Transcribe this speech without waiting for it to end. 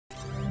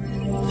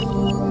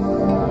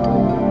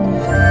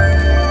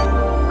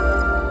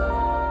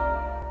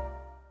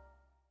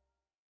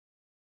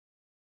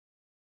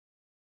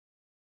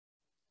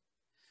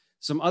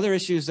Some other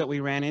issues that we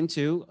ran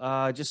into,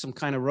 just some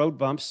kind of road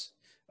bumps,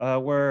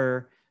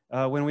 were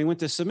when we went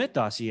to submit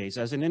dossiers.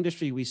 As an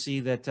industry, we see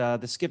that the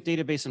SCIP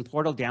database and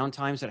portal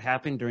downtimes that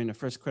happened during the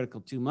first critical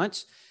 2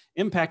 months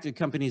impacted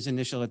companies'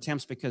 initial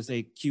attempts because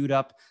they queued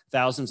up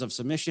thousands of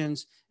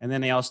submissions, and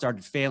then they all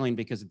started failing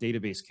because the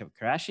database kept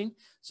crashing.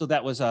 So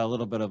that was a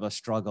little bit of a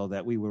struggle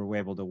that we were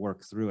able to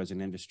work through as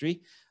an industry.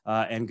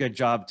 And good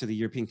job to the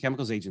European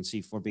Chemicals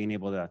Agency for being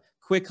able to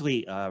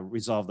quickly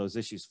resolve those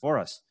issues for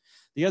us.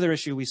 The other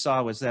issue we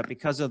saw was that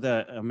because of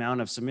the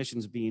amount of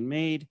submissions being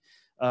made,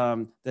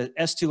 the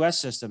S2S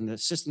system, the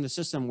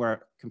system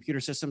where computer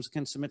systems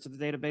can submit to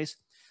the database,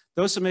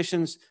 those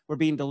submissions were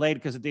being delayed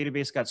because the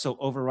database got so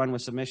overrun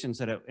with submissions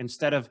that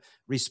instead of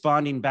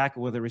responding back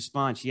with a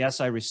response,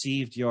 yes, I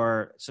received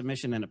your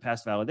submission and it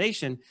passed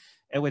validation,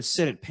 it would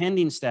sit at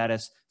pending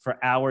status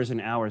for hours and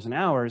hours and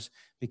hours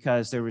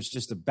because there was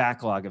just a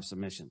backlog of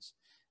submissions.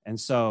 And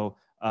so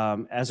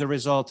as a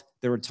result,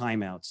 there were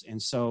timeouts.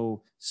 And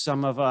so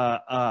some of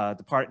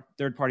the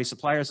third-party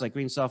suppliers like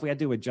GreenSoft, we had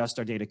to adjust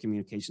our data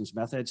communications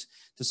methods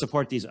to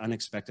support these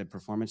unexpected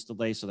performance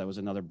delays. So that was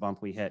another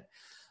bump we hit.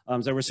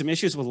 There were some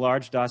issues with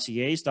large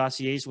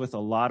dossiers with a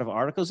lot of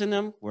articles in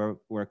them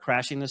were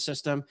crashing the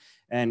system,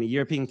 and the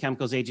European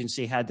Chemicals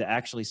Agency had to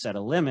actually set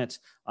a limit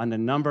on the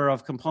number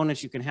of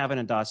components you can have in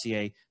a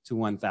dossier to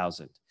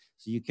 1,000.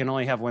 So you can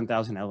only have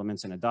 1,000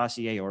 elements in a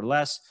dossier or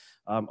less.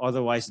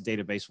 Otherwise, the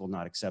database will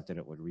not accept it.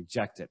 It would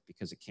reject it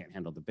because it can't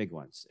handle the big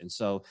ones. And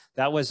so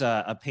that was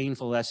a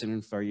painful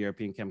lesson for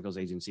European Chemicals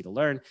Agency to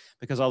learn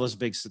because all those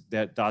big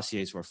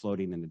dossiers were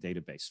floating in the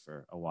database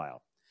for a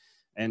while.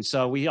 And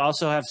so we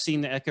also have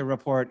seen the ECHA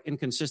report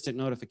inconsistent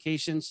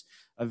notifications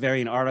of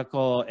varying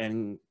article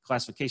and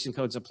classification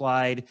codes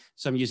applied,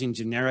 some using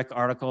generic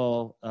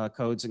article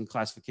codes and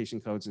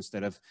classification codes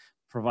instead of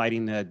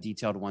providing the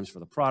detailed ones for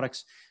the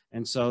products.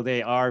 And so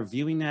they are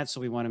viewing that. So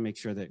we want to make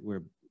sure that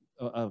we're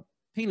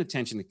paying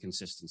attention to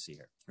consistency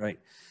here, right?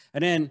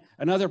 And then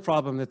another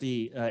problem that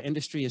the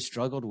industry has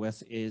struggled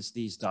with is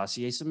these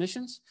dossier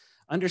submissions.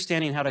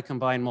 Understanding how to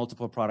combine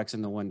multiple products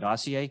into one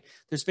dossier.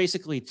 There's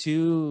basically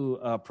two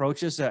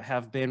approaches that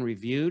have been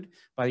reviewed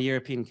by the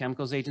European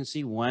Chemicals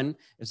Agency. One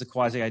is a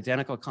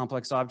quasi-identical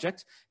complex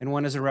object, and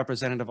one is a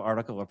representative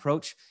article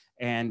approach.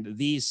 And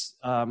these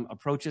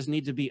approaches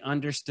need to be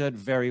understood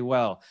very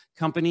well.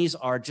 Companies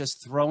are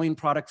just throwing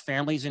product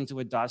families into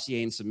a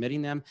dossier and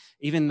submitting them,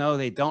 even though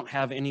they don't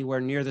have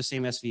anywhere near the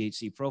same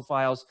SVHC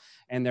profiles,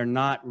 and they're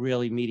not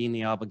really meeting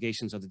the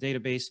obligations of the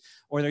database,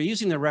 or they're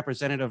using the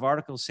representative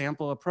article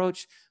sample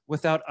approach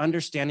without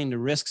understanding the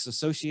risks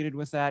associated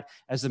with that,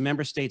 as the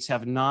member states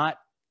have not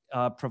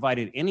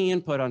provided any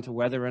input onto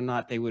whether or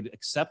not they would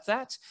accept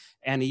that.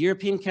 And the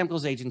European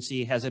Chemicals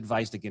Agency has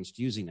advised against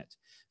using it.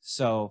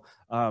 So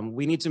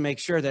we need to make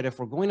sure that if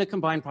we're going to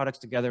combine products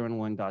together in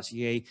one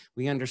dossier,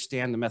 we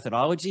understand the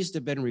methodologies that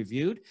have been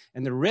reviewed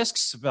and the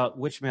risks about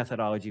which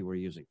methodology we're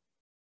using.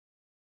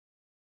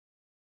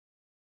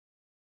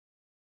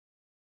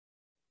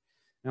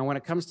 Now, when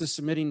it comes to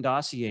submitting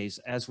dossiers,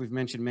 as we've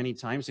mentioned many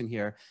times in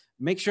here,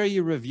 make sure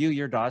you review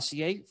your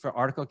dossier for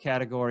article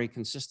category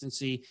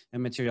consistency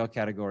and material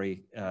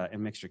category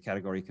and mixture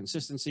category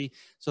consistency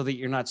so that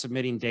you're not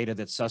submitting data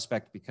that's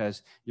suspect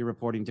because you're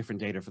reporting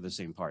different data for the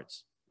same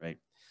parts, right?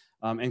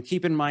 And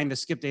keep in mind the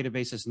SCIP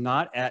database is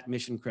not at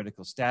mission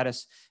critical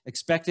status.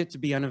 Expect it to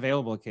be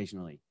unavailable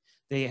occasionally.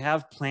 They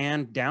have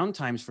planned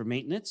downtimes for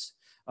maintenance,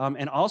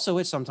 and also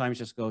it sometimes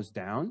just goes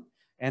down.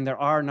 And there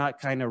are not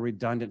kind of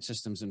redundant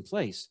systems in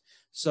place.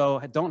 So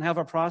don't have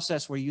a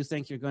process where you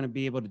think you're going to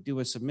be able to do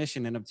a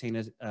submission and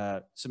obtain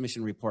a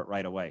submission report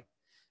right away.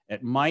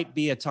 It might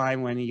be a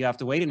time when you have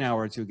to wait an hour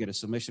or two to get a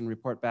submission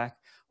report back,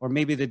 or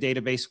maybe the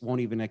database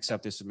won't even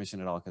accept a submission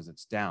at all because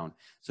it's down.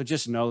 So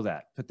just know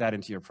that, put that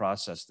into your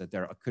process, that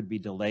there could be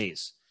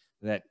delays,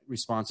 that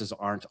responses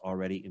aren't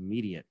already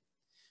immediate,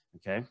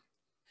 okay?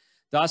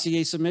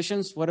 Dossier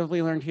submissions, what have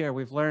we learned here?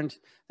 We've learned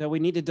that we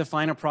need to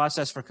define a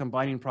process for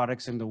combining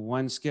products into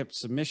one SCIP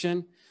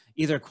submission,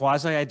 either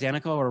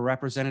quasi-identical or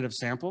representative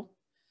sample.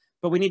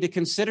 But we need to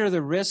consider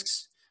the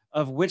risks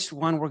of which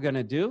one we're going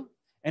to do.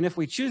 And if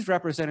we choose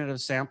representative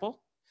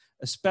sample,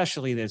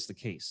 especially that's the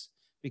case,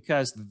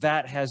 because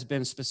that has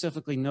been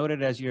specifically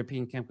noted as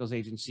European Chemicals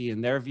Agency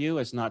in their view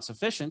as not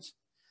sufficient.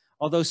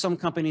 Although some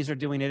companies are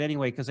doing it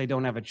anyway because they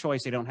don't have a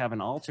choice, they don't have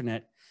an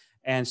alternate.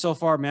 And so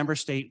far, member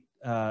state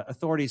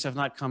authorities have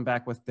not come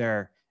back with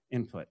their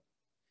input.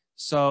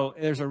 So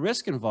there's a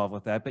risk involved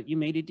with that, but you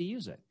may need to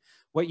use it.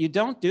 What you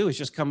don't do is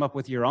just come up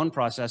with your own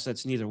process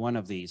that's neither one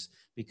of these,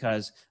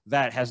 because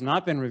that has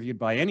not been reviewed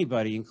by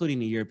anybody, including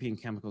the European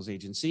Chemicals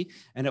Agency,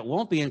 and it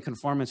won't be in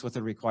conformance with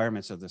the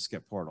requirements of the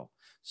SCIP portal.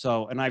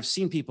 So, and I've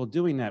seen people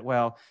doing that.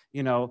 Well,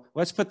 you know,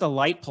 let's put the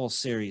light pulse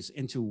series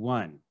into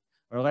one,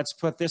 or let's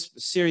put this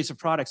series of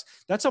products.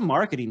 That's a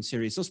marketing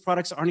series. Those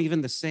products aren't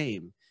even the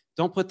same.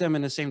 Don't put them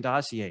in the same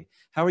dossier.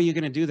 How are you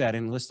going to do that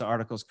and list the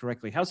articles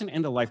correctly? How's an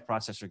end-of-life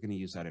processor going to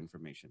use that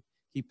information?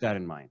 Keep that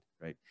in mind,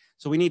 right?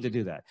 So we need to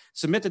do that.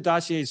 Submit the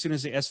dossier as soon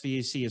as the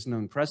SVAC is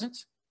known present,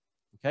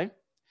 okay?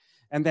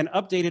 and then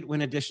update it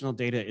when additional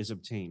data is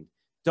obtained.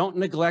 Don't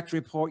neglect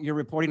your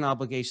reporting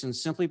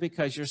obligations simply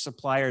because your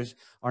suppliers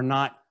are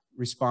not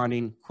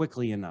responding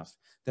quickly enough,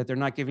 that they're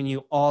not giving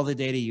you all the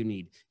data you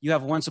need. You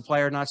have one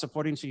supplier not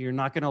supporting, so you're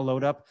not going to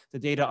load up the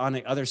data on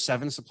the other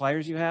 7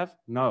 suppliers you have?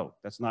 No,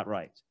 that's not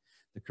right.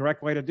 The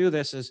correct way to do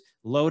this is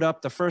load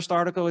up the first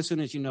article as soon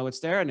as you know it's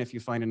there, and if you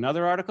find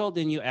another article,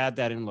 then you add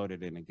that and load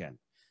it in again.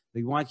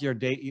 We want your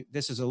data.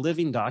 This is a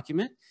living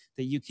document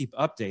that you keep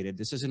updated.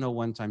 This isn't a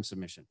one-time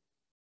submission.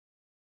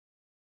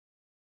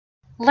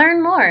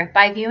 Learn more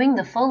by viewing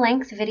the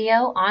full-length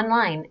video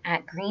online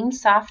at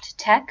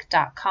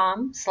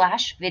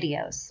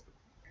greensofttech.com/videos.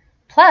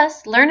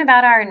 Plus, learn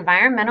about our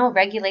environmental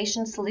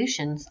regulation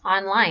solutions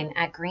online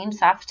at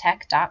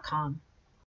greensofttech.com.